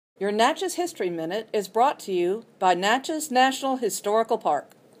Your Natchez History Minute is brought to you by Natchez National Historical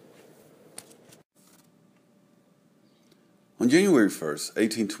Park. On January 1st,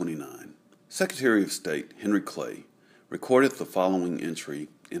 1829, Secretary of State Henry Clay recorded the following entry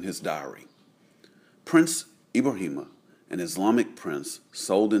in his diary. Prince Ibrahima, an Islamic prince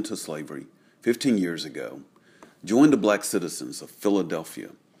sold into slavery 15 years ago, joined the black citizens of Philadelphia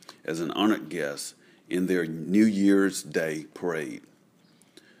as an honored guest in their New Year's Day parade.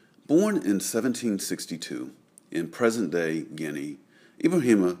 Born in 1762 in present-day Guinea,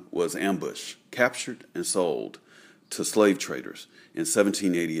 Ibrahima was ambushed, captured, and sold to slave traders in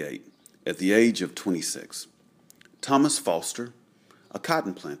 1788 at the age of 26. Thomas Foster, a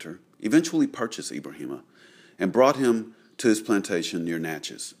cotton planter, eventually purchased Ibrahima and brought him to his plantation near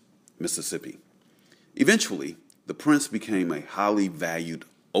Natchez, Mississippi. Eventually, the prince became a highly valued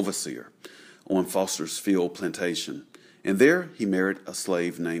overseer on Foster's field plantation, and there he married a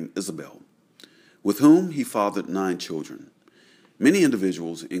slave named Isabel, with whom he fathered 9 children. Many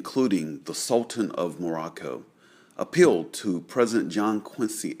individuals, including the Sultan of Morocco, appealed to President John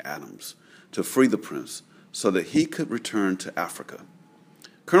Quincy Adams to free the prince so that he could return to Africa.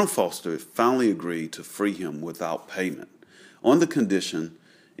 Colonel Foster finally agreed to free him without payment, on the condition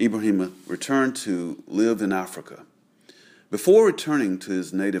Ibrahima returned to live in Africa. Before returning to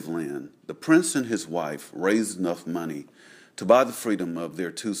his native land, the prince and his wife raised enough money to buy the freedom of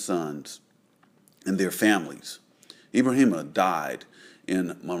their 2 sons and their families. Ibrahima died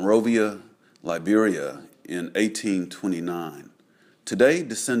in Monrovia, Liberia in 1829. Today,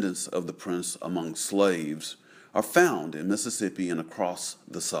 descendants of the prince among slaves are found in Mississippi and across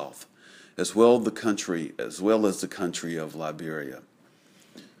the South, as well as the country of Liberia.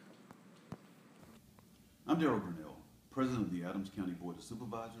 I'm Darryl Grennell, President of the Adams County Board of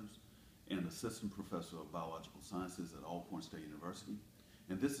Supervisors and Assistant Professor of Biological Sciences at Alcorn State University,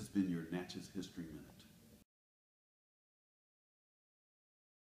 and this has been your Natchez History Minute.